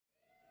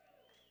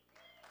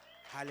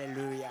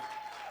Hallelujah.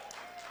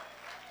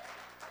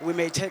 We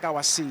may take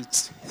our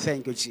seats.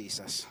 Thank you,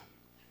 Jesus.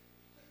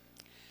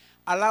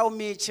 Allow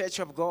me, Church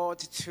of God,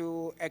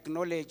 to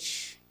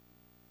acknowledge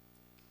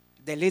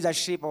the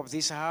leadership of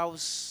this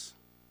house.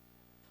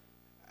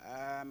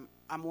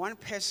 I'm one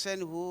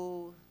person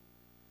who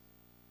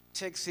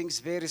takes things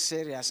very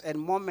serious, and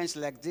moments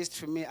like this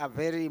to me are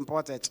very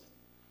important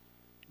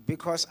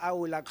because I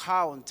will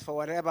account for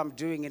whatever I'm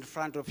doing in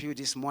front of you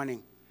this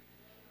morning.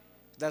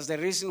 That's the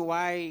reason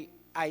why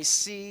I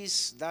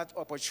seize that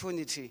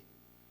opportunity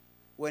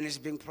when it's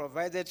being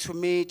provided to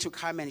me to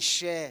come and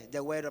share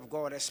the word of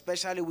God,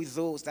 especially with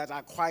those that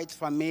are quite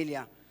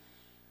familiar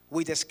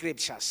with the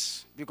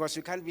scriptures, because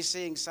you can't be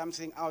saying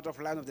something out of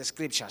line of the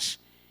scriptures.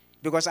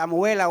 Because I'm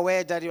well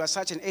aware that you are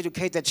such an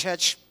educated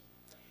church.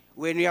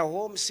 When you are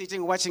home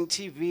sitting watching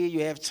TV,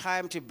 you have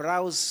time to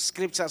browse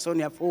scriptures on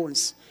your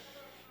phones.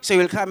 So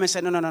you'll come and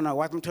say, no,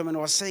 what Mthombeni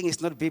was saying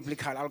is not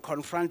biblical. I'll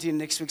confront you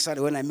next week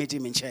Saturday when I meet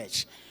him in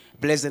church.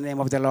 Bless the name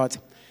of the Lord.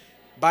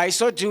 By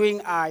so doing,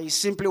 I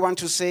simply want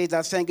to say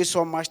that thank you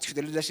so much to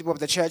the leadership of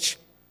the church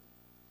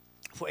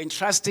for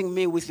entrusting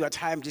me with your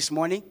time this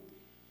morning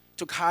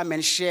to come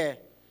and share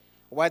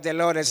what the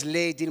Lord has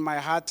laid in my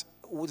heart.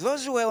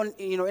 Those who were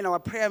in our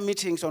prayer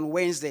meetings on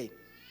Wednesday,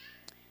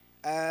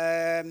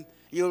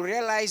 you'll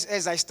realize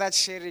as I start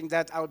sharing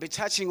that I'll be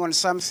touching on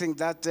something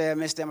that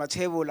Mr.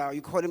 Matebula,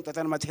 you call him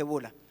Tatan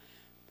Matebula,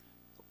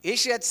 he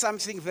shared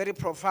something very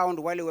profound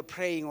while we were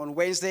praying on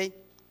Wednesday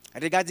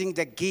regarding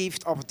the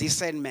gift of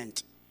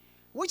discernment,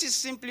 which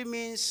simply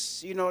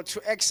means,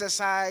 to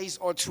exercise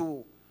or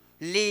to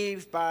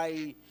live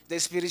by the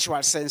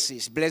spiritual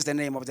senses. Bless the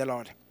name of the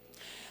Lord.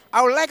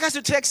 I would like us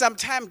to take some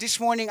time this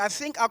morning. I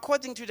think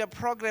according to the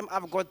program,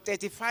 I've got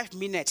 35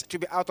 minutes to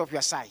be out of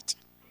your sight.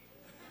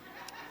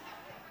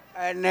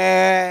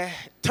 And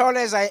tall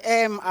as I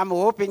am, I'm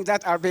hoping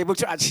that I'll be able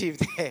to achieve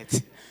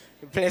that.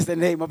 Bless the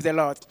name of the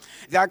Lord.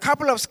 There are a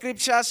couple of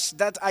scriptures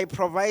that I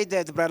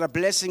provided Brother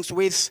Blessings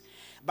with,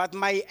 but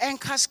my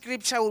anchor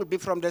scripture will be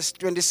from the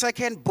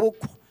 22nd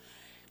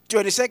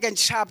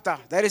chapter.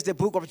 That is the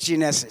book of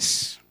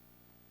Genesis.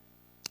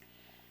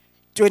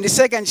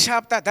 22nd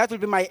chapter, that will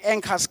be my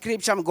anchor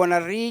scripture. I'm going to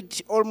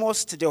read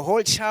almost the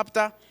whole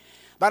chapter.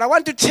 But I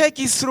want to take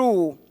you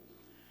through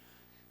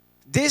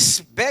this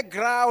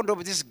background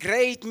of this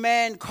great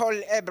man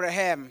called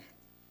Abraham.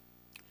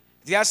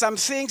 There are some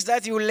things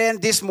that you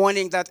learned this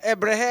morning, that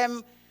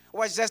Abraham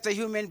was just a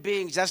human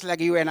being, just like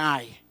you and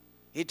I.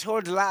 He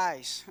told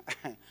lies,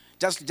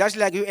 just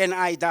like you and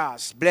I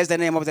does. Bless the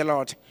name of the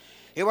Lord.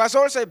 He was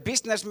also a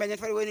businessman. In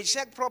fact, when you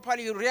check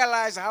properly, you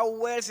realize how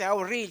wealthy,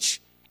 how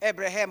rich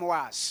Abraham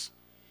was.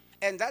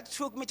 And that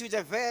took me to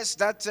the verse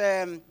that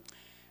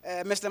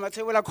Mr.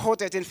 Matewela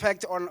quoted, in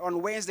fact,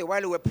 on Wednesday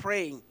while we were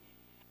praying.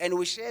 And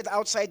we shared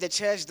outside the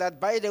church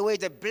that, by the way,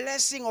 the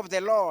blessing of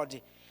the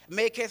Lord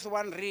maketh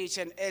one rich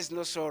and has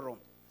no sorrow.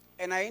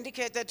 And I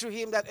indicated to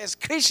him that as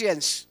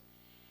Christians,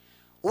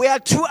 we are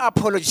too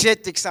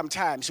apologetic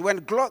sometimes. When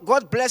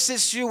God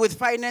blesses you with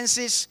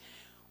finances,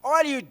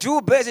 all you do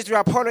best is to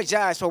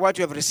apologize for what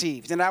you have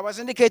received. And I was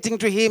indicating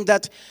to him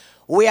that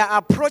we are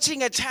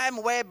approaching a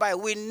time whereby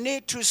we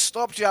need to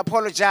stop to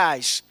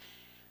apologize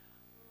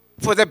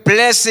for the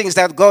blessings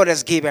that God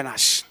has given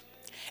us.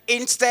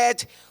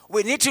 Instead,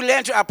 we need to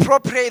learn to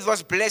appropriate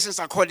those blessings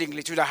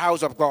accordingly to the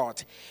house of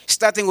God,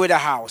 starting with the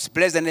house.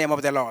 Bless the name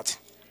of the Lord.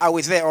 Are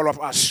we there, all of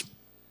us?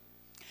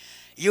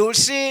 You will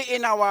see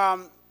in our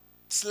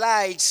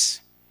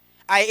slides,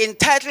 I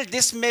entitled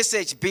this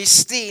message, Be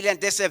Still, and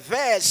there's a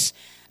verse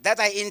that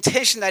I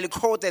intentionally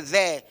quoted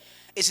there.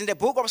 It's in the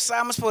book of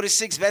Psalms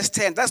 46, verse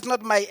 10. That's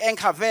not my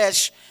anchor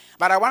verse,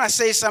 but I want to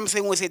say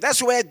something with it.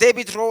 That's where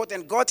David wrote,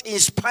 and God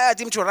inspired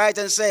him to write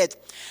and said,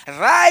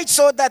 write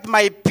so that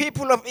my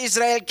people of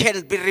Israel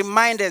can be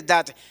reminded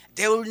that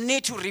they will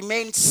need to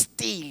remain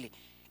still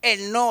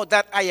and know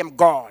that I am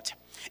God.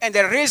 And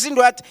the reason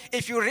that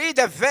if you read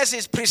the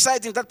verses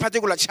precisely in that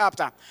particular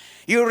chapter,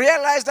 you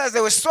realize that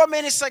there were so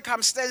many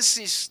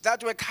circumstances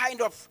that were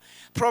kind of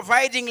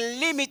providing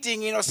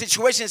limiting,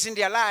 situations in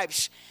their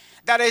lives,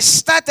 that they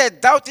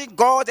started doubting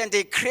God and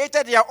they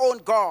created their own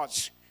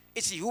gods.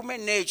 It's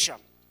human nature.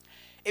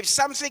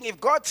 If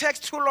God takes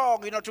too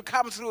long, to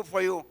come through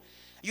for you,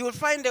 you will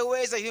find a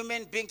way as a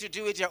human being to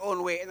do it your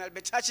own way. And I'll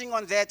be touching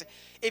on that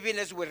even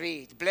as we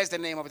read. Bless the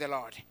name of the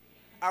Lord.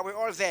 Are we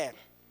all there?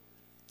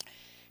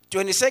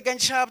 22nd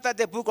chapter,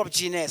 the book of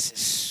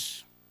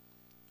Genesis.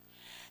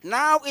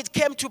 Now it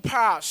came to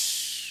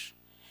pass,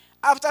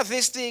 after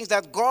these things,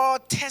 that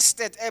God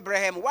tested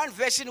Abraham. One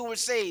version will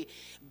say,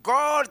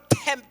 God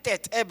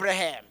tempted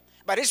Abraham.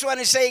 But this one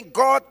is saying,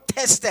 God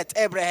tested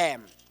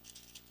Abraham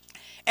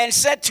and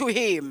said to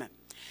him,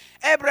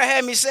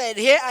 Abraham, he said,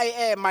 here I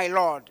am, my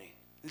Lord.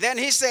 Then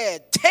he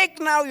said, take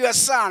now your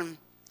son,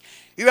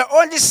 your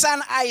only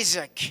son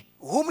Isaac,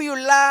 whom you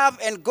love,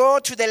 and go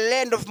to the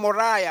land of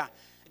Moriah.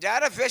 The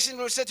other version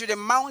will say to the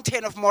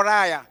mountain of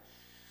Moriah.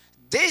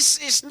 This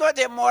is not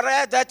the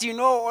Moriah that you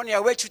know on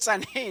your way to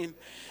Tsanin.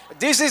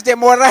 This is the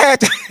Moriah.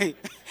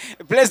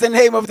 Bless the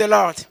name of the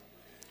Lord.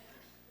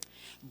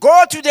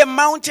 Go to the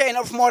mountain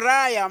of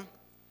Moriah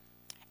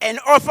and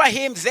offer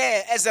him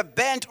there as a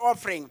burnt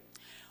offering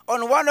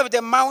on one of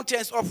the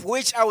mountains of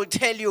which I will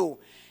tell you.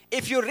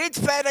 If you read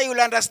further,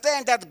 you'll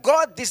understand that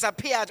God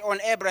disappeared on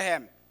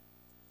Abraham.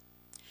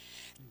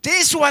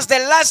 This was the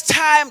last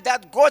time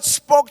that God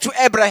spoke to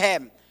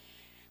Abraham,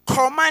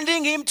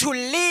 commanding him to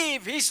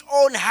leave his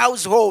own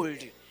household,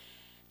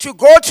 to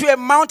go to a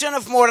mountain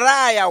of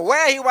Moriah,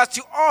 where he was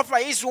to offer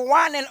his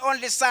one and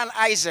only son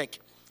Isaac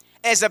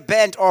as a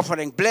burnt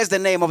offering. Bless the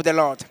name of the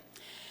Lord.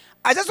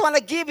 I just want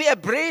to give you a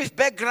brief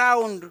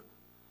background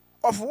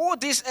of who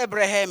this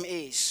Abraham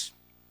is.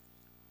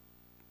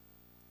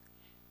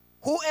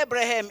 Who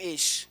Abraham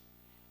is.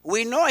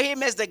 We know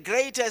him as the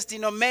greatest,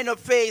 man of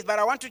faith, but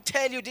I want to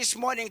tell you this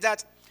morning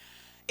that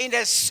in the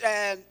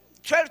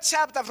 12th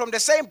chapter from the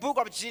same book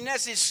of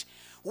Genesis,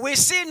 we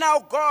see now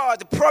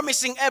God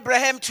promising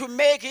Abraham to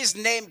make his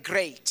name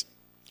great.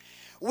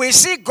 We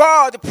see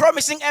God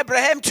promising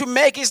Abraham to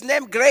make his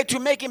name great, to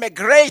make him a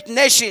great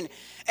nation.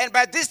 And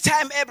by this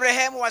time,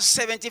 Abraham was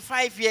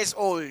 75 years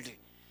old.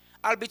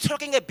 I'll be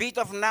talking a bit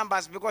of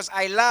numbers because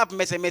I love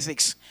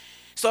mathematics.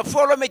 So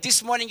follow me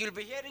this morning. You'll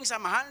be hearing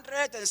some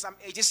 100 and some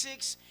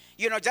 86.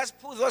 Just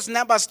put those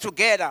numbers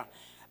together.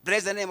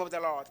 Bless the name of the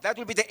Lord. That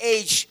will be the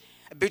age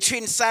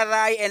between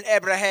Sarai and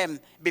Abraham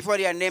before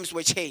their names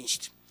were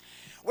changed.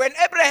 When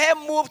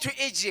Abraham moved to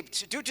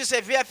Egypt due to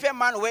severe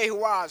famine where he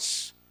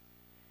was,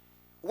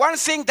 one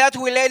thing that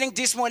we're learning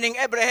this morning,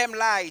 Abraham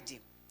lied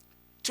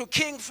to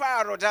King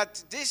Pharaoh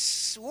that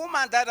this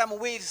woman that I'm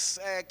with,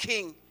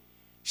 King,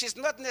 she's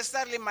not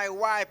necessarily my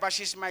wife, but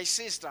she's my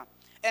sister.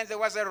 And there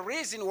was a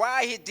reason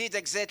why he did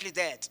exactly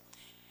that.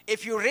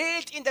 If you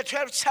read in the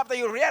 12th chapter,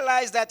 you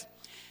realize that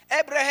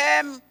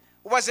Abraham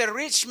was a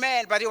rich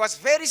man, but he was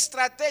very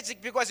strategic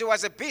because he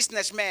was a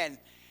businessman.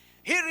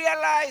 He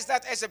realized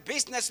that as a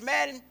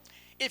businessman,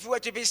 if he were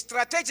to be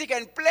strategic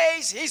and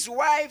place his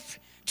wife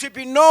to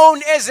be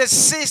known as a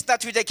sister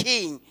to the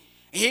king,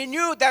 he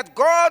knew that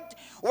God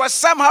was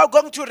somehow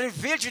going to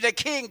reveal to the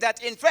king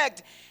that, in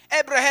fact,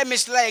 Abraham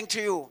is lying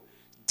to you.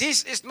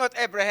 This is not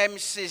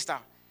Abraham's sister,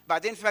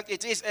 but in fact,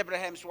 it is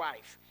Abraham's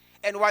wife.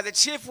 And what the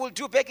chief will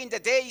do back in the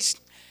days,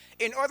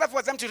 in order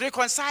for them to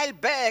reconcile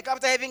back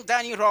after having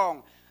done you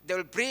wrong, they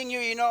will bring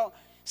you,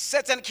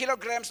 certain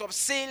kilograms of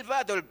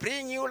silver, they will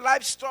bring you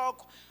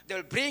livestock, they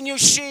will bring you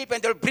sheep,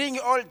 and they will bring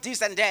you all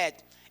this and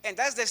that. And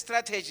that's the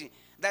strategy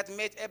that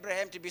made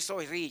Abraham to be so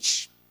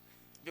rich,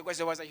 because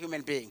he was a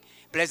human being.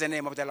 Bless the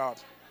name of the Lord.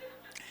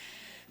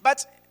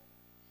 But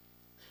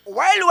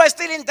while we're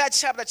still in that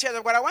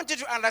chapter, what I want you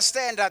to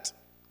understand that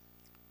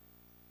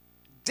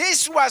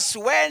this was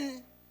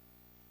when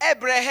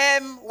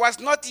Abraham was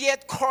not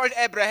yet called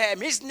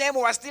Abraham. His name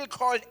was still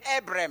called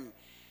Abram.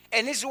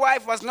 And his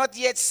wife was not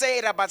yet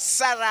Sarah, but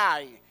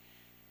Sarai.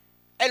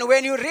 And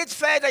when you read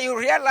further, you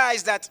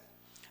realize that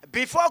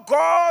before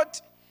God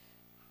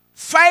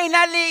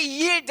finally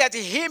yielded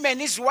him and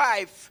his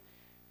wife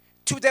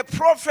to the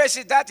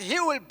prophecy that he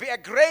will be a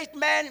great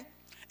man,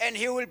 and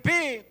he will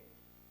be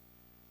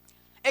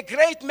a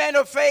great man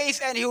of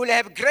faith, and he will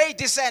have great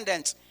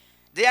descendants,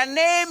 their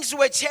names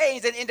were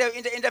changed. And in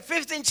the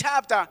 15th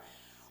chapter,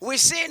 we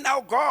see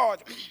now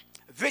God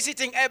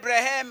visiting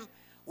Abraham,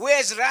 who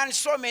has run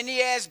so many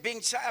years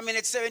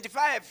at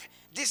 75.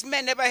 This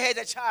man never had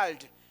a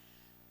child.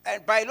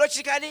 And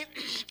biologically,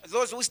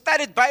 those who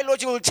studied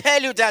biology will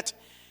tell you that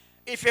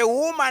if a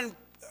woman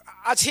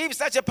achieves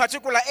such a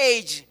particular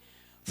age,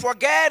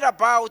 forget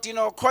about,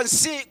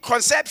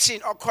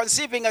 conception or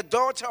conceiving a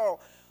daughter or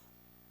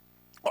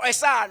a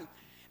son.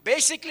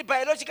 Basically,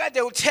 biologically,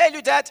 they will tell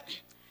you that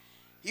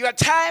your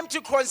time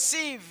to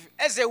conceive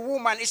as a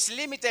woman is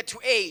limited to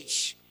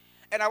age.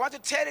 And I want to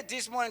tell you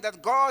this morning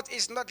that God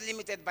is not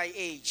limited by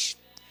age.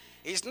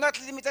 He's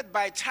not limited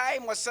by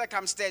time or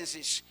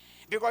circumstances,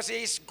 because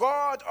he is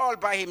God all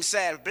by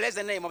himself. Bless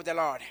the name of the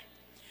Lord.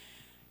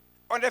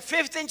 On the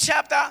 15th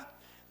chapter,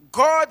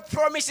 God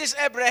promises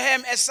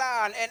Abraham a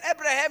son. And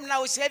Abraham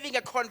now is having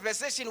a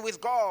conversation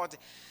with God.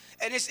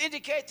 And he's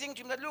indicating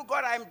to him that, look,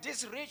 God, I'm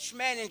this rich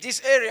man in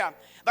this area,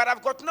 but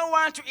I've got no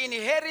one to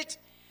inherit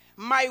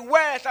my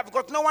wealth. I've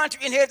got no one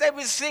to inherit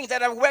everything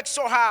that I've worked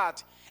so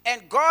hard.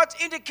 And God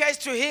indicates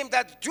to him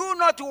that, do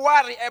not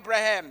worry,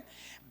 Abraham.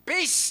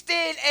 Be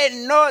still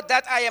and know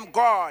that I am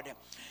God.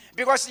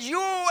 Because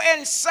you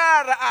and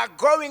Sarah are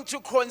going to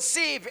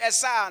conceive a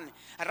son.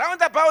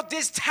 Around about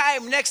this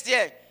time next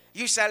year,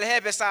 you shall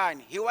have a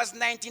son. He was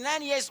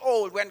 99 years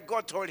old when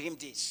God told him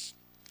this.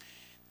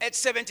 At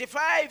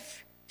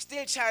 75,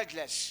 still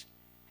childless.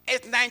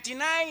 At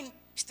 99,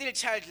 still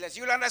childless.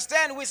 You'll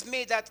understand with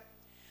me that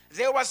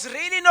there was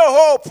really no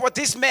hope for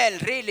this man,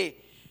 really,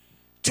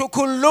 to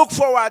could look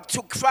forward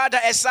to father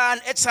a son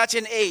at such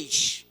an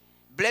age.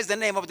 Bless the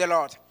name of the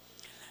Lord.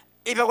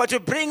 If I were to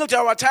bring it to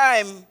our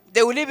time,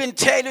 they will even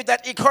tell you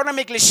that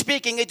economically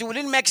speaking, it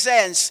wouldn't make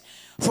sense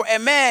for a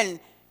man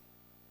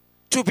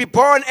to be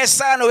born a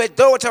son or a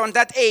daughter on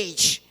that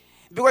age.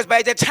 Because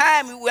by the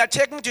time we are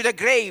taken to the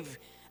grave,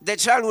 the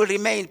child will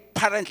remain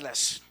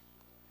parentless.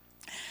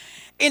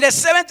 In the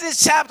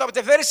 17th chapter of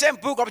the very same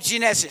book of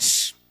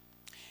Genesis,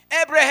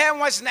 Abraham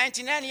was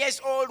 99 years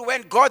old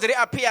when God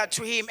reappeared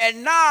to him.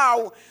 And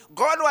now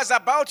God was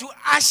about to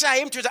usher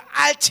him to the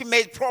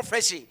ultimate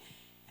prophecy.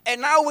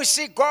 And now we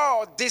see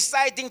God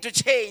deciding to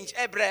change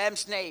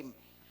Abraham's name.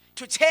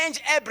 To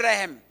change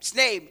Abraham's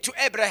name to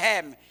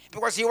Abraham.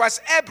 Because he was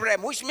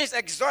Abram, which means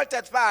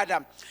exalted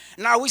father.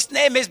 Now his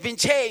name has been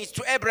changed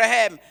to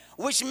Abraham,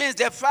 which means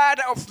the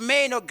father of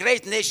many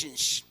great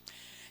nations.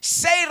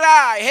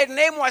 Sarai, her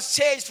name was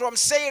changed from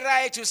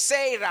Sarai to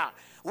Sarah,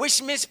 which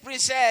means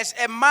princess,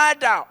 a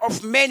mother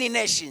of many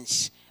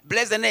nations.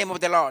 Bless the name of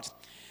the Lord.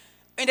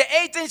 In the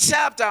 18th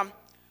chapter,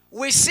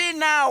 we see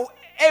now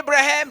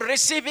Abraham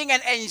receiving an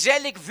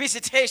angelic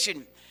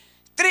visitation.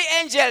 3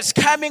 angels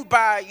coming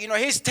by,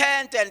 his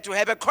tent and to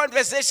have a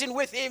conversation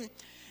with him.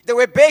 They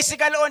were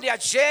basically on their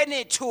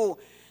journey to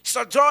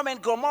Sodom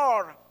and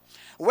Gomorrah,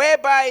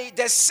 whereby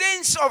the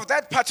sins of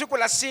that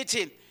particular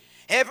city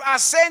have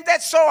ascended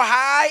so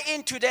high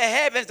into the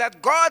heavens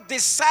that God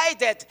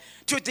decided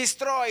to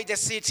destroy the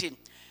city.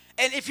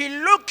 And if you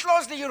look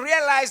closely, you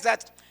realize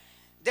that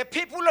the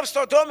people of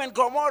Sodom and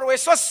Gomorrah were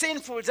so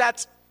sinful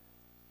that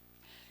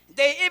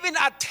they even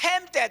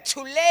attempted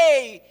to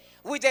lay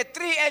with the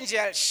 3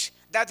 angels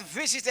that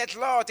visited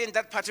Lot in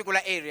that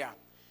particular area.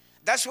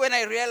 That's when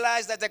I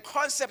realized that the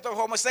concept of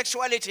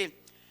homosexuality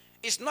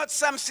is not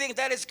something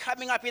that is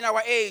coming up in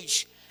our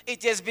age.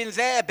 It has been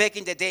there back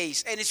in the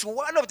days. And it's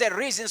one of the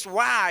reasons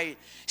why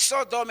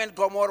Sodom and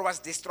Gomorrah was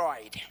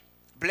destroyed.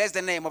 Bless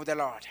the name of the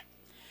Lord.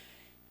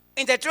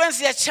 In the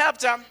 20th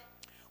chapter,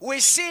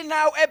 we see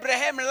now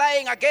Abraham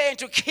lying again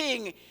to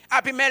King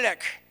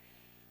Abimelech,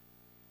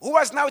 who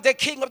was now the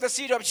king of the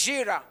city of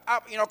Gerar,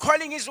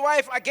 calling his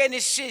wife again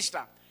his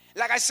sister.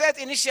 Like I said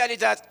initially,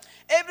 that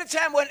every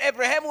time when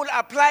Abraham will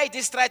apply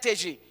this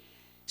strategy,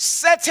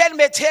 certain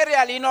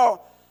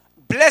material,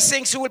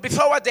 blessings will be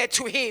forwarded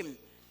to him.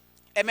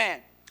 Amen.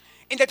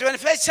 In the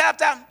 21st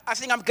chapter, I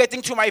think I'm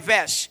getting to my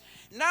verse.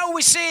 Now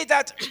we see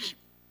that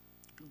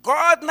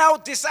God now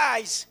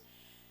decides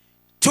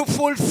to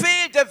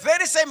fulfill the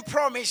very same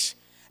promise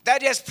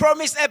that he has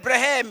promised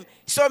Abraham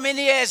so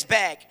many years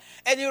back.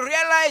 And you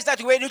realize that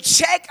when you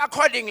check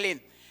accordingly,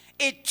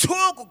 it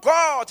took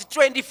God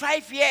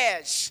 25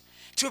 years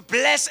to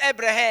bless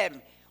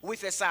Abraham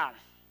with a son.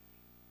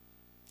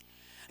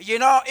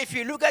 If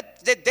you look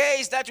at the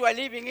days that we are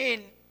living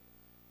in,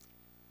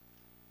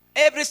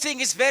 everything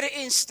is very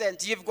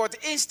instant. You've got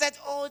instant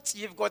oats,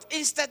 you've got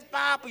instant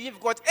pap, you've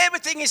got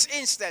everything is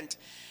instant.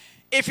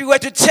 If you were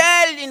to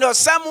tell,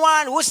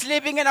 someone who's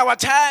living in our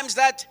times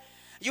that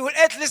you will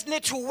at least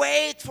need to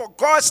wait for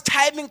God's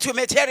timing to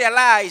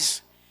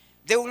materialize,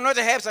 they will not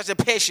have such a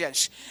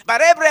patience.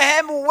 But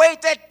Abraham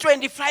waited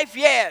 25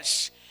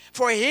 years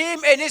for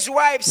him and his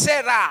wife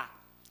Sarah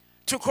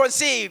to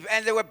conceive,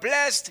 and they were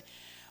blessed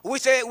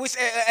with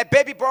a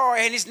baby boy,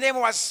 and his name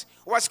was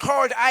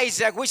called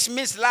Isaac, which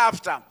means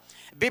laughter.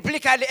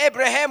 Biblically,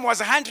 Abraham was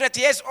 100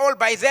 years old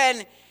by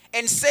then,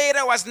 and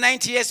Sarah was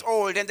 90 years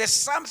old. And there's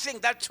something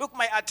that took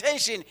my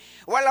attention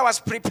while I was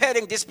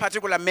preparing this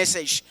particular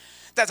message.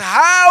 That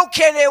how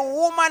can a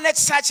woman at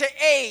such an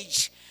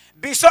age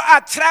be so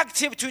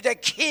attractive to the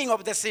king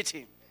of the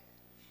city?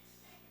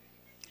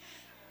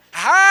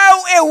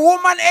 How a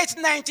woman at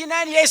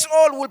 99 years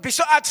old will be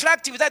so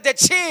attractive that the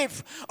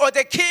chief or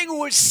the king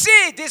will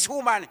see this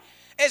woman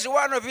as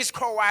one of his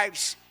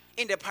co-wives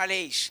in the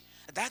palace.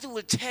 That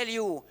will tell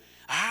you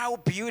how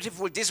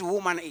beautiful this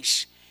woman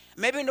is.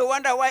 Maybe no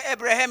wonder why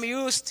Abraham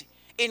used,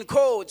 in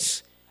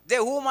quotes,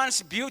 the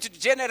woman's beauty to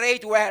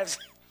generate wealth.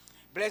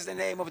 Bless the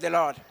name of the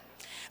Lord.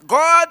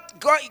 God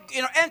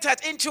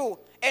entered into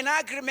an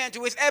agreement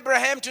with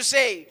Abraham to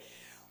say,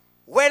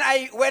 when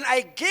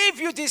I give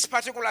you this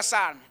particular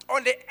son,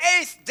 on the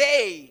 8th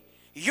day,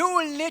 you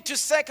will need to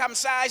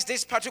circumcise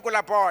this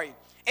particular boy.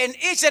 And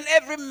each and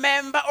every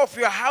member of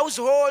your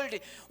household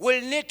will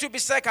need to be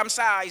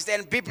circumcised.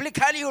 And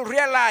biblically, you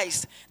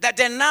realize that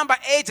the number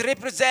 8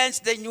 represents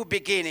the new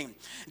beginning.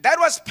 That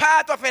was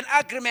part of an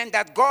agreement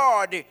that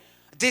God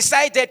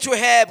decided to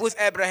have with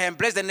Abraham.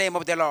 Bless the name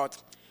of the Lord.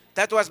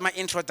 That was my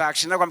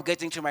introduction. Now I'm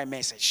getting to my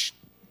message.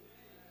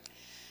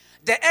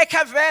 The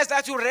anchor verse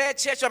that you read,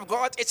 Church of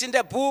God, it's in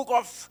the book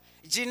of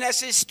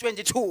Genesis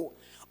 22,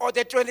 or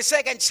the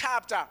 22nd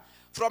chapter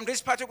from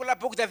this particular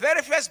book, the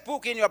very first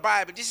book in your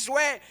Bible. This is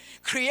where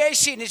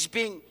creation is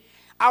being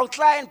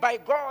outlined by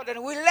God.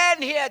 And we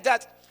learn here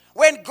that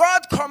when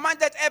God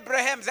commanded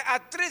Abraham, there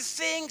are 3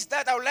 things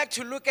that I would like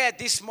to look at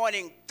this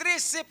morning. 3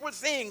 simple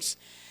things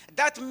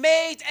that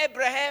made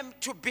Abraham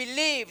to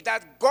believe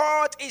that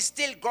God is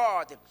still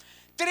God.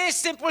 3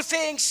 simple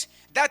things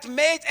that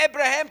made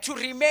Abraham to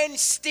remain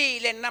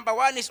still. And number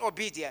 1 is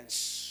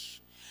obedience.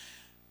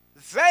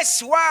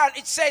 Verse 1,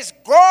 it says,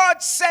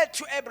 God said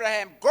to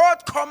Abraham,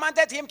 God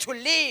commanded him to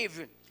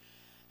leave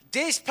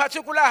this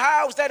particular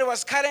house that he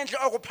was currently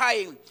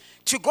occupying,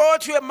 to go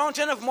to a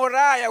mountain of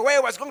Moriah where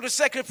he was going to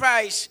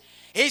sacrifice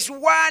his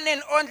one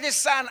and only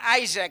son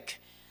Isaac,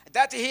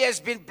 that he has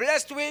been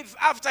blessed with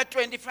after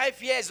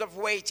 25 years of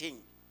waiting.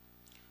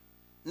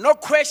 no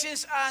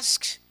questions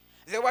asked.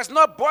 There was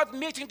no board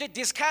meeting to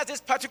discuss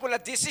this particular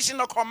decision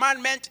or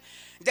commandment.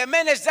 The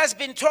man has just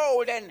been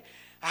told, and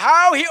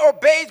how he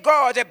obeyed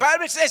God. The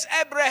Bible says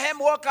Abraham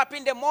woke up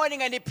in the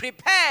morning and he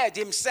prepared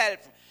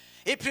himself.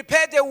 He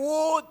prepared the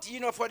wood,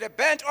 for the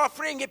burnt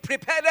offering. He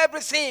prepared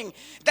everything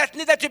that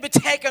needed to be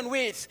taken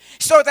with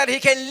so that he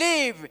can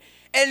live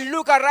and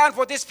look around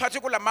for this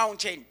particular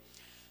mountain.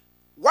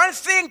 One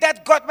thing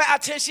that got my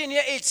attention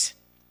here is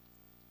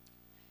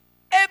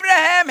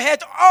Abraham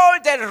had all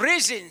the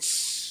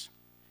reasons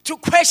to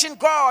question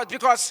God,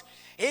 because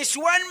he's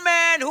one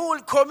man who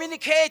will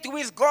communicate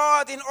with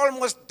God in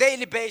almost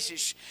daily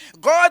basis.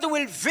 God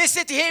will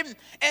visit him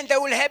and they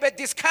will have a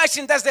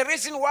discussion. That's the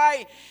reason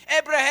why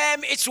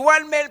Abraham is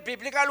one man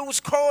biblical who's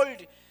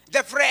called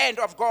the friend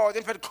of God.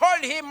 In fact,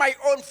 called him my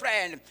own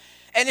friend.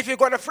 And if you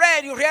got a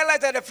friend, you realize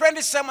that a friend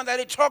is someone that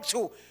you talk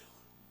to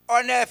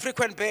on a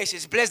frequent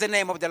basis. Bless the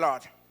name of the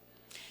Lord.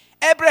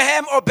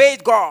 Abraham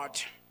obeyed God.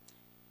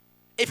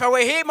 If I were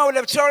him, I would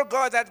have told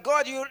God that,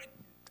 God,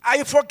 are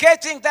you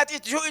forgetting that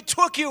it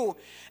took you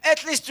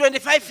at least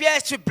 25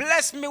 years to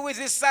bless me with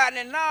this son,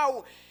 and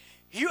now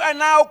you are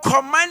now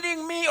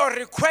commanding me or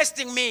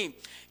requesting me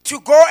to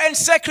go and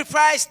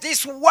sacrifice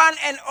this one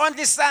and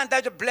only son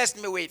that you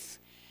blessed me with?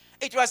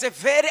 It was a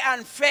very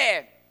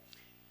unfair,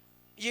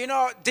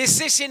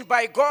 decision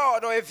by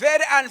God, or a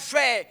very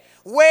unfair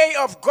way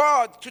of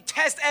God to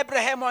test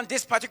Abraham on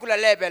this particular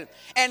level.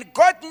 And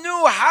God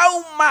knew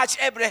how much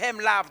Abraham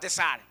loved the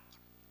son.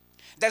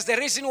 That's the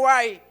reason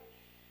why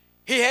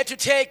he had to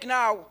take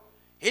now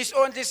his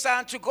only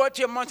son to go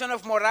to a mountain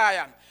of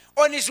Moriah.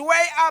 On his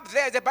way up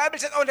there, the Bible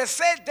says on the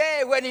third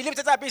day when he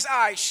lifted up his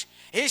eyes,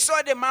 he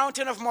saw the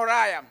mountain of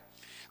Moriah.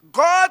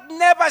 God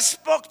never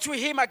spoke to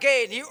him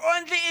again. He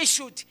only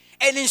issued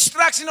an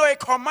instruction or a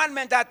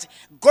commandment that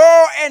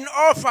go and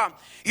offer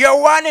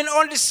your one and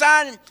only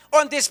son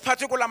on this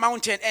particular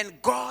mountain.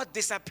 And God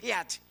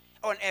disappeared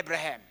on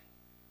Abraham.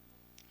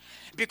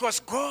 Because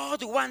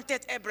God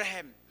wanted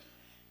Abraham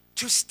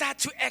to start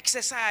to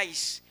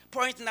exercise,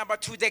 point number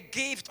 2, the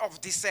gift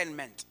of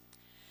discernment.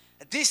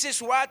 This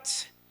is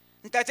what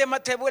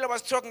Mthombeni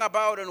was talking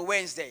about on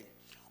Wednesday.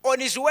 On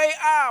his way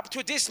up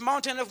to this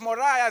mountain of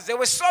Moriah, there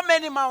were so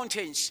many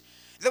mountains.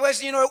 There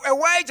was, a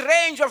wide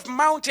range of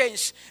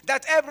mountains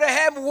that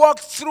Abraham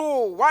walked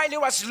through while he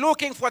was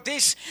looking for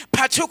this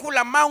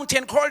particular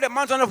mountain called the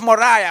mountain of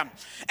Moriah.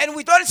 And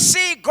we don't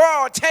see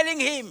God telling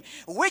him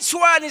which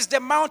one is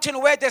the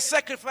mountain where the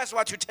sacrifice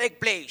was to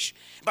take place.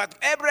 But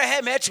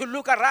Abraham had to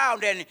look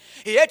around and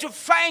he had to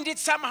find it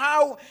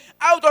somehow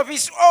out of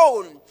his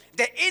own.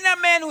 The inner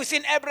man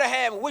within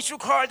Abraham, which we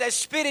call the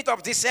spirit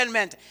of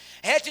discernment,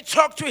 had to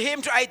talk to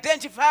him to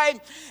identify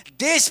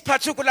this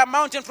particular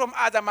mountain from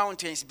other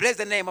mountains. Bless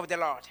the name of the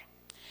Lord.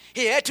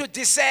 He had to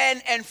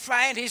discern and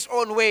find his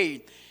own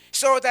way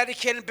so that he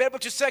can be able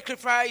to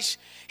sacrifice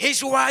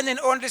his one and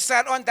only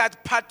son on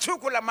that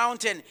particular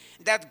mountain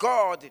that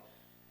God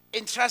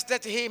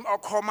entrusted him or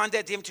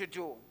commanded him to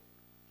do.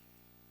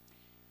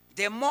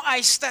 The more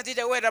I studied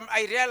the word,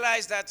 I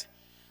realized that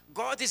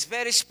God is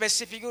very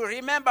specific. You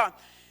remember,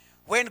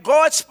 when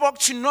God spoke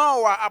to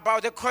Noah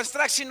about the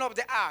construction of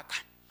the ark,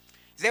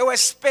 there were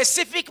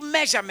specific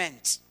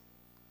measurements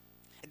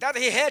that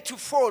he had to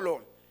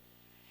follow.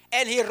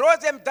 And he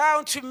wrote them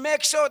down to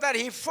make sure that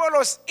he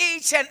follows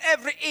each and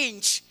every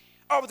inch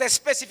of the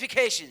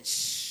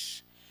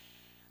specifications.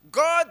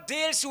 God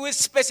deals with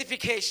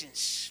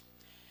specifications.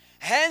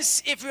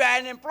 Hence, if you are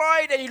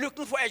unemployed and you're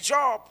looking for a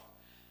job,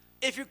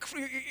 if you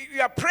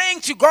are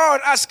praying to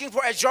God asking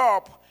for a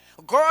job,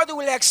 God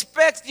will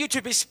expect you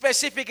to be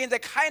specific in the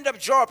kind of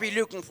job you're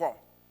looking for.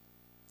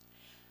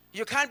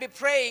 You can't be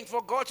praying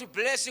for God to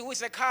bless you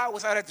with a car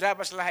without a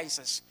driver's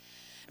license.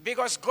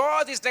 Because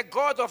God is the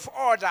God of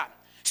order.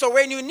 So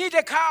when you need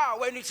a car,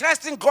 when you're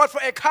trusting God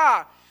for a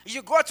car,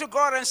 you go to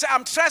God and say,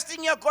 I'm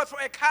trusting your God for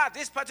a car,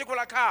 this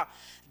particular car.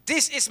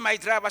 This is my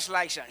driver's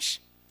license.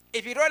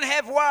 If you don't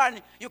have one,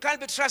 you can't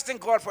be trusting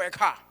God for a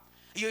car.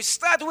 You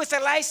start with a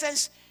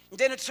license,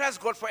 then you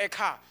trust God for a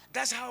car.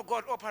 That's how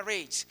God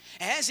operates.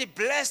 And hence he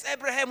blessed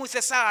Abraham with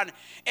a son.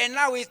 And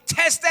now he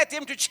tested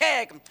him to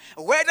check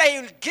whether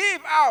he will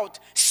give out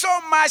so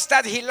much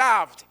that he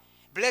loved.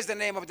 Bless the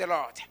name of the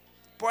Lord.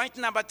 Point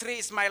number 3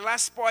 is my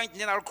last point,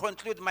 and then I'll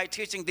conclude my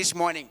teaching this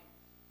morning.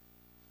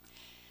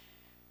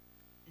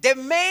 The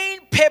main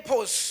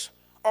purpose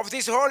of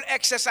this whole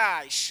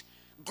exercise,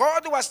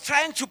 God was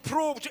trying to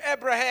prove to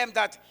Abraham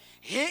that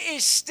he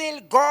is still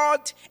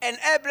God, and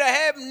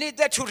Abraham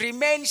needed to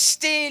remain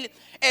still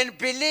and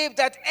believe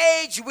that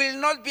age will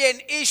not be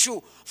an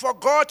issue for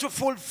God to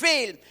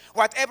fulfill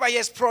whatever he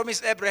has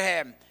promised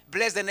Abraham.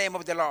 Bless the name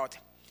of the Lord.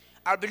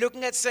 I'll be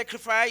looking at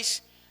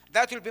sacrifice.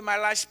 That will be my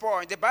last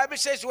point. The Bible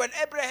says when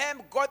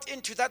Abraham got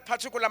into that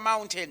particular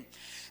mountain,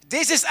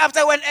 this is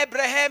after when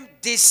Abraham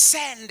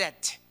descended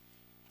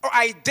or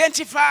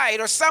identified,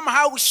 or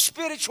somehow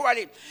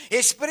spiritually,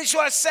 his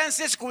spiritual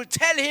senses could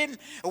tell him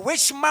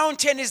which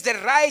mountain is the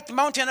right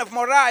mountain of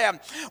Moriah,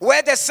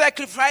 where the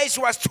sacrifice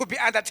was to be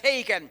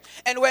undertaken.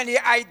 And when he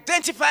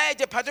identified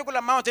the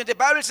particular mountain, the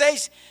Bible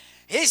says,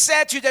 he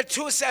said to the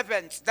two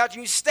servants that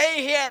you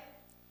stay here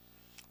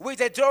with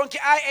the donkey.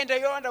 I and the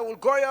yonder will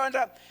go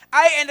yonder.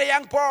 I and the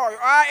young boy,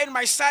 I and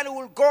my son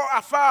will go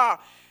afar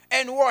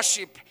and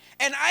worship.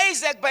 And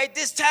Isaac, by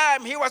this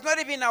time, he was not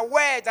even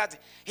aware that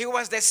he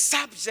was the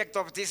subject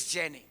of this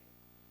journey.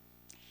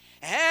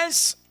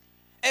 Hence,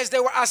 as they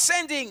were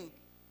ascending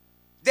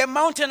the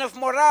mountain of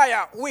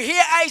Moriah, we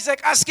hear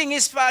Isaac asking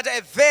his father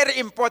a very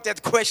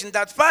important question.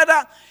 That,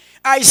 Father,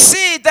 I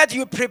see that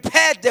you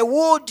prepared the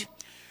wood.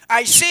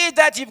 I see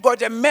that you've got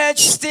the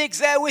matchsticks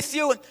there with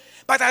you,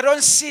 but I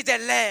don't see the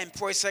lamb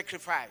for a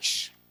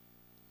sacrifice.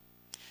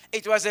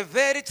 It was a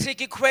very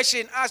tricky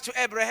question asked to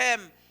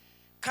Abraham,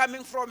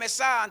 coming from a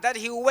son that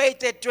he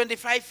waited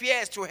 25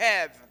 years to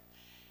have.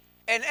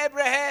 And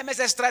Abraham, as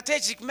a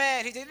strategic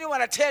man, he didn't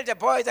want to tell the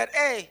boy that,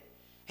 hey,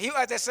 you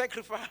are the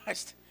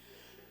sacrifice.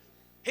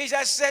 He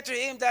just said to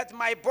him that,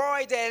 my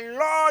boy, the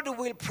Lord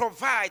will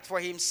provide for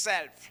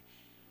himself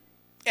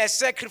a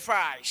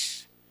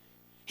sacrifice.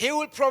 He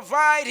will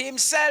provide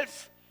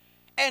himself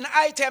an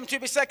item to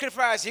be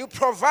sacrificed. He will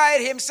provide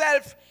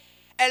himself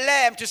a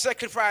lamb to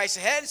sacrifice.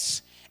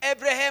 Hence,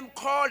 Abraham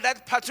called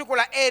that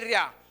particular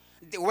area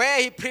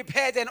where he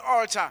prepared an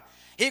altar,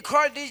 he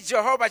called it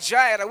Jehovah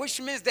Jireh,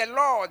 which means the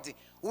Lord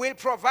will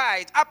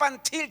provide. Up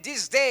until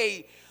this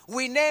day,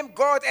 we name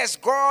God as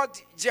God,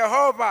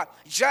 Jehovah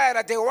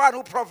Jireh, the one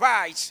who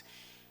provides.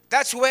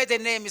 That's where the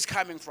name is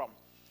coming from.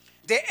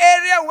 The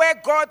area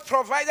where God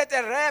provided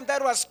a ram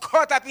that was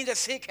caught up in the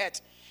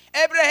thicket,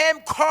 Abraham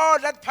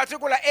called that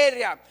particular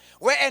area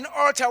where an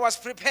altar was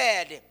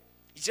prepared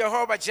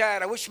Jehovah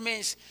Jireh, which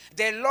means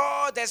the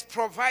Lord has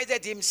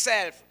provided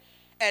himself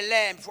a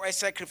lamb for a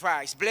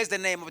sacrifice. Bless the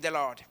name of the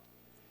Lord.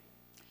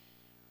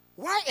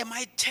 Why am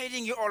I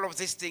telling you all of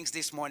these things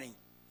this morning?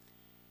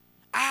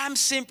 I'm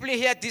simply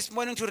here this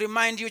morning to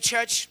remind you,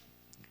 church,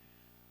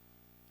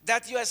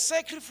 that your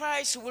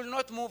sacrifice will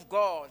not move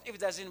God if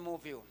it doesn't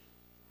move you.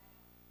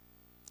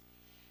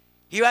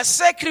 Your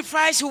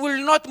sacrifice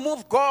will not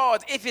move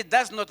God if it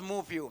does not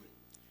move you.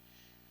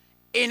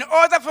 In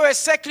order for a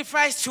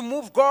sacrifice to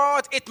move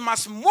God, it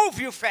must move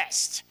you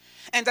first.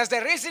 And that's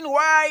the reason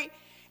why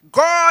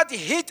God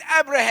hit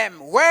Abraham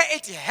where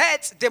it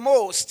hurts the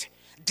most,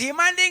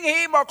 demanding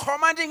him or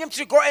commanding him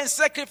to go and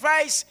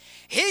sacrifice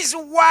his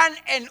one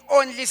and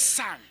only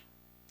son.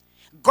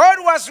 God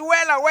was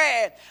well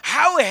aware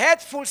how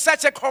hurtful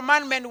such a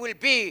commandment will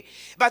be,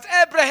 but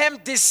Abraham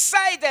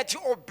decided to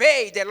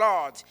obey the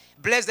Lord.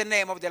 Bless the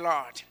name of the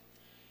Lord.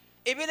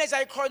 Even as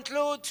I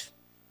conclude,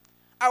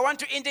 I want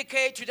to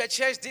indicate to the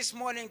church this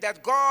morning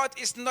that God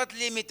is not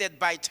limited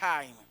by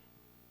time.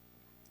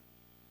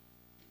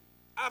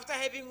 After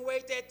having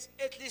waited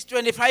at least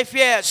 25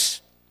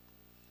 years,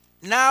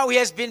 now he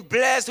has been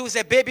blessed with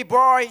a baby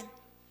boy.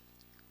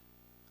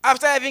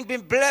 After having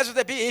been blessed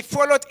with a baby, he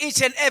followed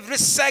each and every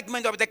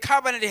segment of the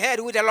covenant he had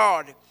with the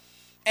Lord.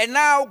 And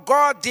now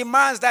God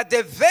demands that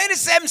the very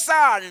same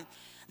son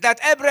that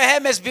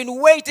Abraham has been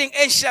waiting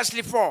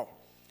anxiously for,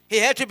 he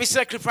had to be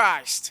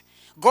sacrificed.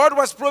 God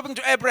was proving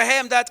to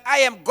Abraham that I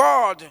am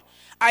God.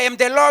 I am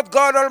the Lord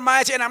God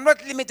Almighty, and I'm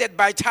not limited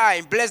by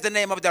time. Bless the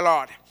name of the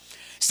Lord.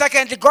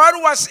 Secondly, God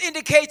was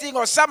indicating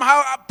or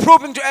somehow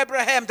proving to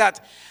Abraham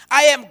that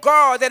I am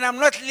God and I'm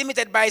not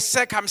limited by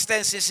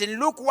circumstances. In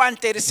Luke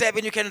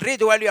 1:37, you can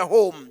read while you're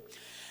home.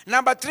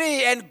 Number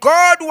 3, and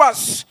God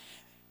was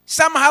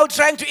somehow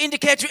trying to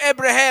indicate to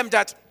Abraham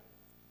that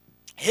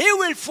he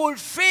will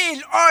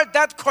fulfill all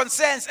that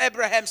concerns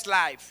Abraham's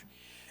life.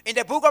 In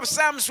the book of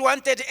Psalms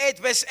 138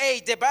 verse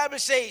 8, the Bible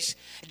says,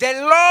 the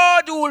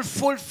Lord will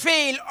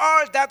fulfill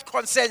all that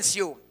concerns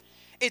you.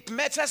 It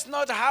matters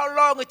not how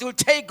long it will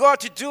take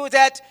God to do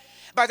that,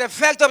 but the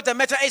fact of the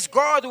matter is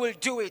God will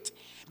do it.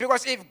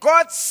 Because if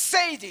God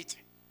said it,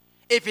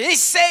 if he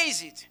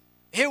says it,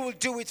 he will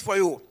do it for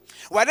you.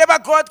 Whatever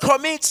God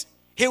commits,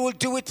 he will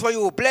do it for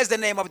you. Bless the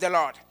name of the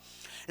Lord.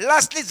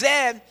 Lastly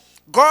then,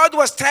 God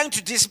was trying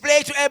to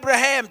display to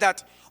Abraham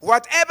that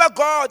whatever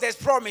God has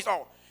promised,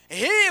 or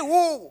he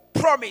who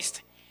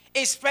promised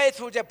is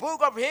faithful. The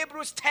book of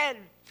Hebrews 10,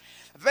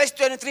 verse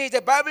 23,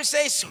 the Bible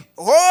says,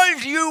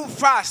 hold you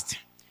fast,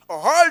 or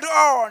hold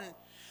on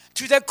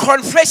to the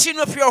confession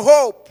of your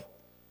hope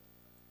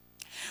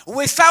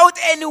without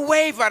any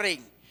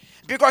wavering,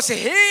 because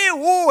he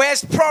who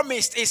has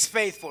promised is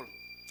faithful.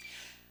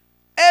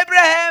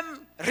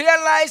 Abraham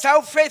realized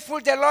how faithful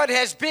the Lord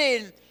has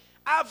been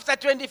after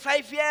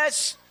 25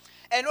 years.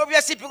 And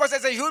obviously, because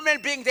as a human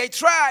being, they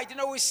tried,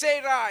 we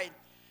say right,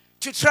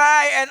 to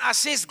try and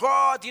assist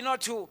God,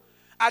 to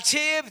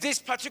achieve this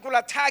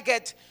particular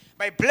target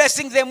by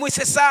blessing them with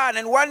a son.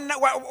 And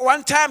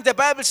one time the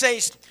Bible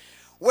says,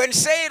 when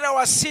Sarah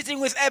was sitting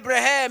with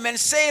Abraham, and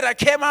Sarah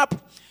came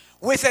up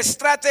with a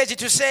strategy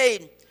to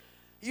say,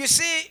 you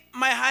see,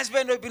 my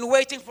husband has been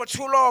waiting for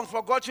too long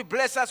for God to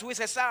bless us with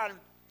a son.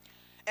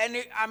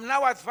 and I'm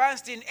now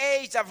advanced in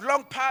age, I've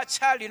long past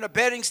child,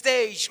 bearing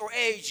stage or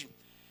age.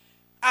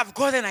 I've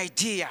got an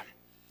idea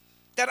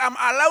that I'm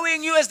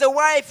allowing you as the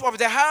wife of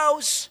the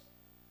house,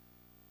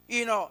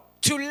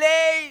 to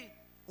lay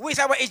with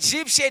our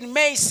Egyptian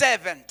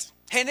maidservant.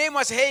 Her name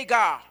was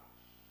Hagar.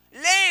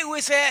 Lay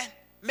with her.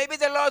 Maybe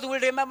the Lord will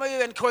remember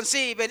you and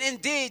conceive. And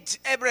indeed,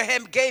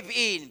 Abraham gave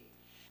in.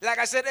 Like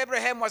I said,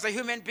 Abraham was a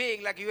human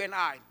being like you and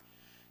I.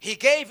 He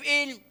gave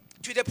in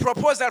to the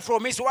proposal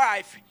from his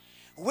wife,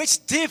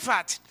 which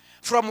differed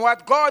from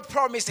what God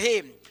promised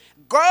him.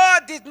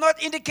 God did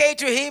not indicate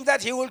to him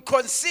that he would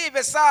conceive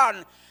a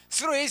son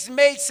through his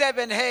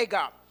maidservant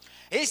Hagar.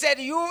 He said,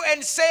 you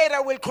and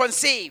Sarah will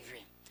conceive.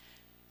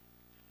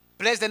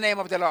 Bless the name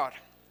of the Lord.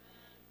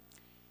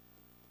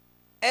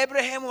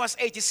 Abraham was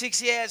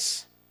 86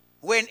 years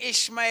when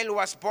Ishmael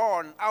was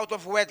born out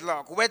of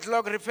wedlock.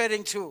 Wedlock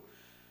referring to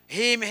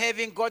him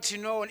having got to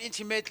know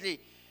intimately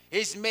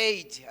his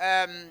maid,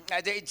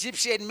 the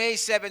Egyptian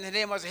maidservant. Her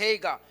name was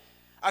Hagar.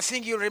 I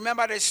think you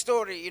remember the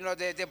story.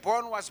 The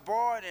born was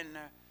born,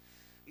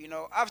 and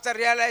after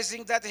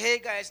realizing that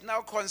Hagar is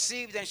now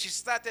conceived, and she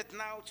started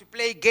now to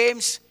play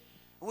games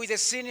with the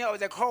senior or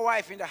the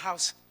co-wife in the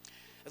house.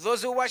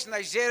 Those who watch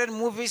Nigerian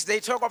movies, they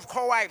talk of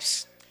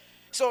co-wives.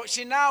 So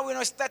she now,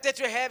 started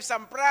to have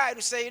some pride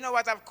to say,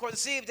 I've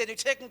conceived, and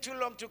it's taking too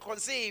long to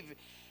conceive.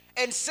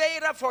 And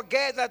Sarah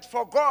forgot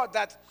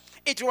that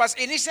it was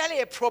initially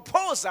a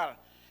proposal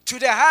to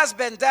the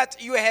husband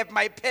that you have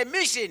my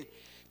permission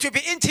to be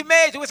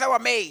intimate with our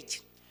maid.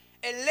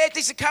 And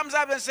later she comes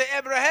up and says,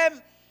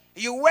 Abraham,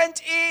 you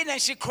went in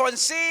and she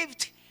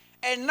conceived,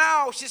 and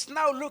now she's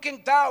now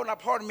looking down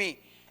upon me.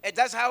 And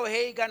that's how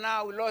Hagar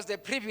now lost the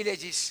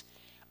privileges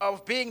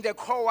of being the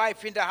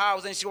co-wife in the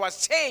house, and she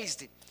was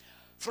chased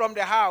from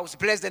the house.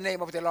 Bless the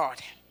name of the Lord.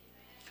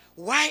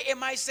 Why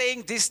am I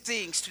saying these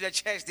things to the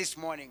church this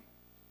morning?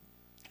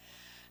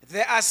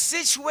 There are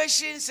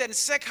situations and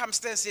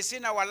circumstances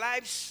in our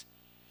lives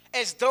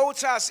as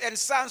daughters and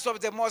sons of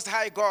the Most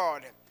High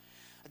God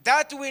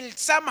that will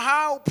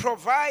somehow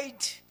provide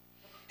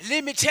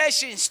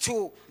limitations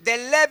to the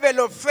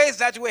level of faith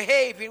that we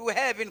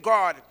have in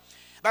God.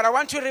 But I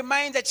want to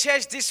remind the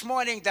church this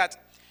morning that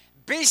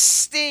be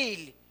still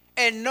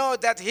and know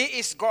that He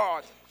is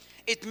God.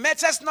 It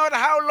matters not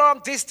how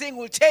long this thing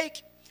will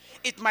take.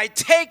 It might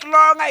take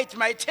longer, it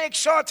might take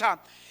shorter.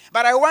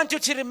 But I want you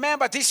to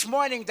remember this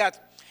morning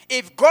that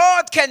if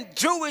God can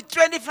do it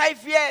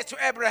 25 years to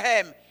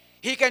Abraham,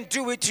 He can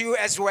do it to you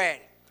as well.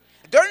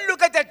 Don't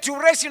look at the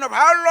duration of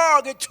how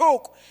long it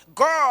took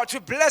God to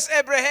bless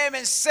Abraham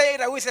and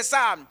Sarah with a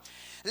son.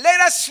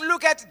 Let us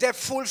look at the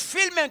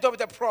fulfillment of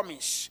the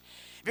promise.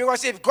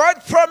 Because if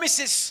God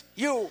promises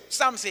you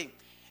something,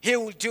 He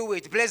will do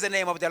it. Bless the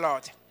name of the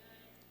Lord.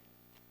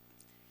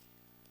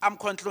 I'm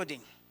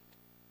concluding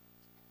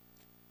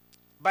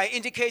by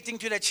indicating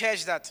to the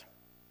church that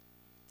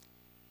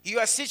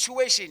your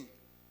situation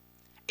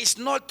is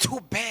not too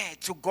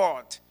bad to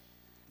God,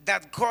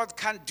 that God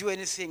can't do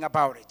anything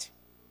about it.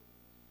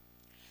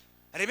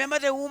 Remember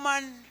the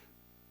woman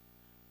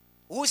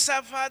who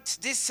suffered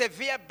this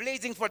severe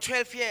bleeding for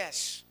 12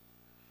 years.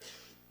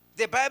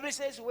 The Bible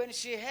says when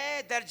she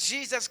heard that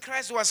Jesus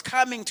Christ was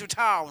coming to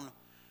town,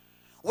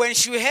 when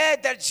she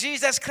heard that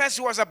Jesus Christ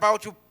was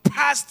about to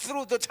pass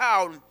through the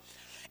town,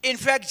 in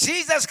fact,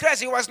 Jesus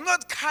Christ, He was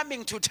not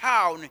coming to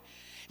town,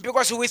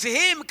 because with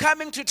Him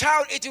coming to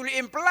town, it will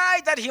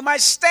imply that He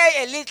might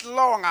stay a little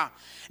longer.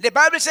 The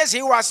Bible says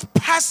He was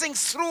passing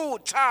through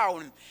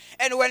town.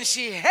 And when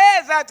she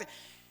heard that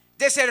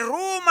there's a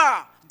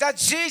rumor that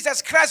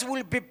Jesus Christ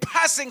will be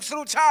passing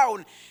through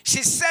town,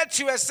 she said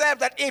to herself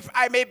that if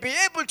I may be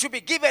able to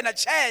be given a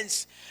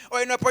chance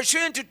or an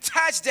opportunity to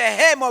touch the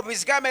hem of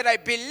His garment, I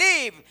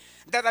believe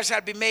that I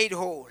shall be made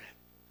whole.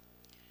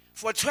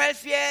 For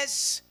 12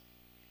 years,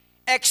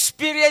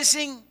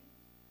 experiencing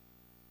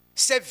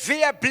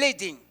severe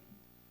bleeding.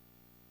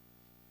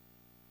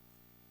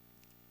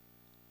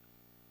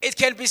 It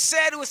can be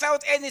said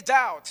without any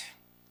doubt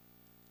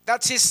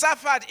that she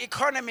suffered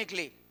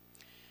economically.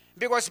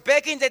 Because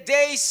back in the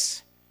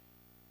days,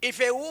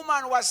 if a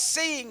woman was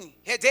seeing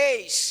her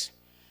days,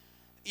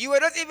 you were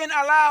not even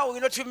allowed,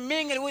 to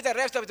mingle with the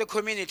rest of the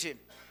community.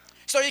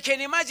 So you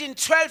can imagine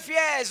 12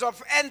 years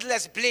of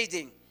endless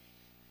bleeding.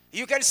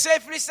 You can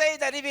safely say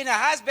that even a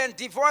husband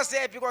divorced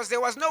her because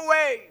there was no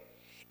way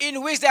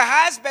in which the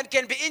husband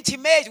can be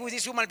intimate with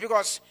this woman,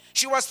 because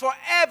she was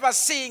forever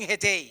seeing her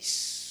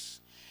days.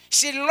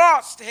 She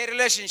lost her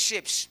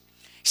relationships.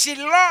 She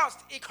lost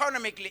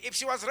economically. If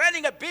she was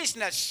running a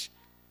business,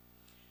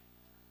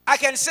 I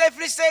can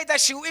safely say that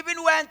she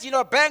even went,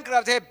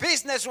 bankrupt. Her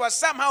business was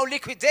somehow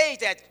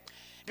liquidated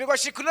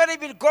because she could not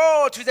even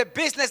go to the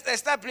business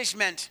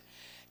establishment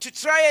to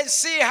try and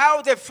see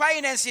how the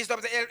finances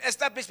of the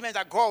establishment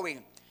are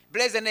going.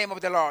 Bless the name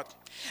of the Lord.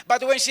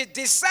 But when she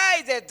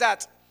decided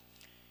that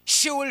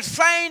she will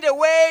find a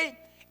way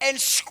and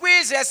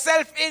squeeze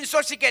herself in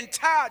so she can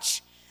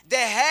touch the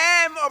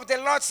hem of the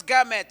Lord's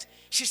garment,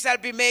 she shall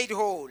be made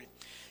whole.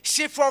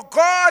 She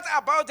forgot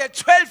about the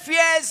 12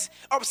 years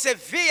of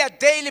severe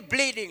daily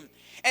bleeding.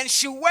 And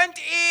she went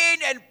in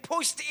and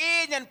pushed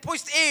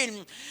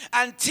in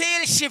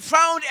until she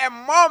found a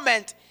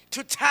moment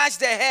to touch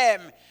the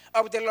hem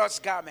of the Lord's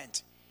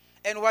garment.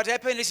 And what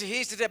happened is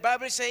history. The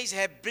Bible says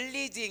her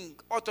bleeding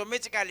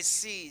automatically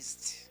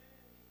ceased.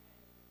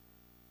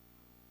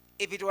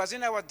 If it was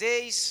in our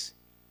days,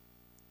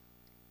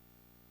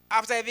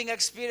 after having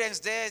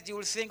experienced that, you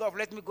will think of,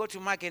 let me go to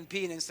Mark and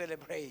Pin and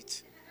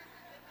celebrate.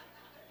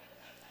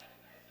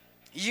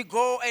 You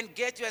go and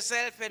get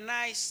yourself a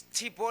nice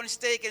T-bone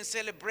steak and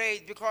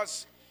celebrate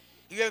because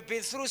you have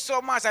been through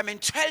so much. 12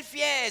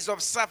 years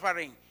of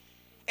suffering.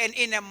 And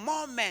in a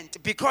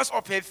moment, because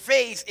of her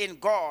faith in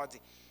God,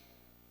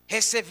 her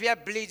severe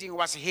bleeding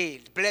was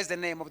healed. Bless the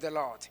name of the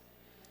Lord.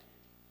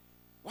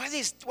 What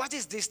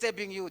is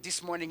disturbing you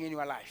this morning in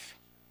your life?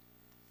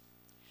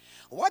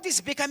 What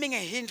is becoming a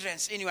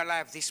hindrance in your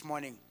life this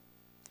morning?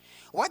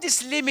 What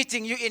is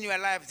limiting you in your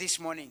life this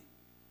morning?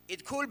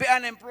 It could be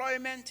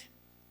unemployment.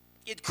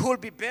 It could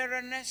be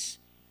barrenness.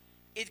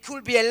 It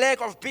could be a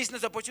lack of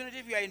business opportunity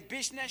if you are in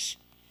business.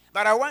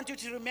 But I want you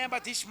to remember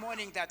this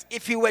morning that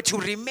if you were to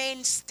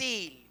remain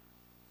still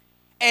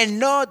and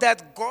know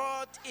that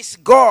God is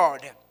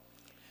God,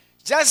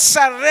 just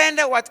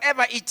surrender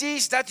whatever it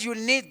is that you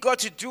need God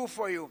to do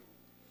for you.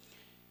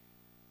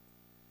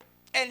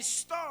 And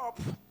stop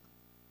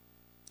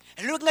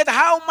looking at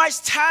how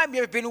much time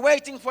you've been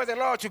waiting for the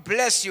Lord to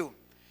bless you.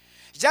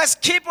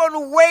 Just keep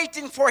on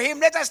waiting for Him.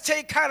 Let us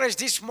take courage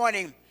this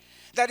morning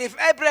that if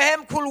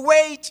Abraham could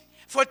wait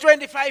for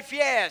 25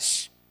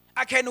 years,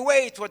 I can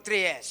wait for 3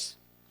 years.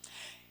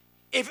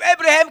 If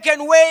Abraham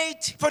can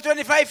wait for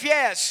 25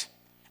 years,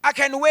 I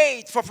can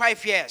wait for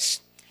 5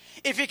 years.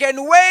 If he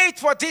can wait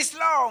for this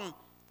long,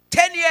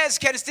 10 years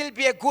can still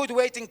be a good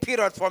waiting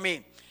period for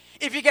me.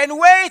 If he can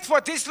wait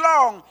for this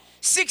long,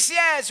 6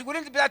 years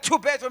wouldn't be that too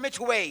bad for me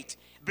to wait.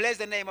 Bless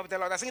the name of the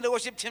Lord. I think the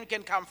worship team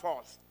can come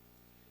forth.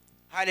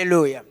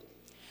 Hallelujah.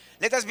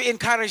 Let us be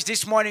encouraged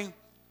this morning.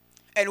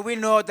 And we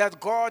know that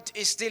God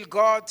is still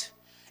God,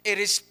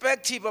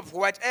 irrespective of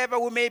whatever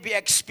we may be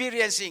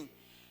experiencing,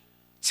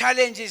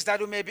 challenges that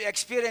we may be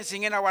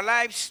experiencing in our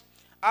lives.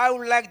 I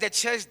would like the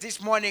church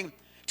this morning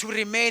to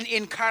remain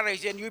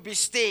encouraged and you be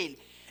still.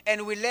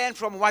 And we learn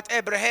from what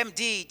Abraham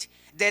did,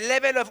 the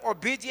level of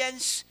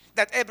obedience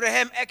that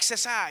Abraham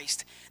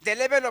exercised, the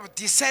level of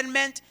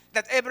discernment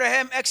that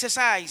Abraham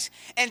exercised,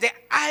 and the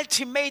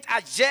ultimate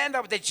agenda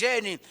of the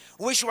journey,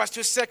 which was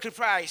to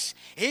sacrifice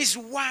his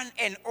one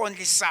and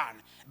only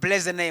son.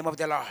 Bless the name of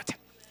the Lord.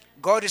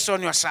 God is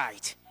on your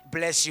side.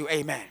 Bless you.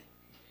 Amen.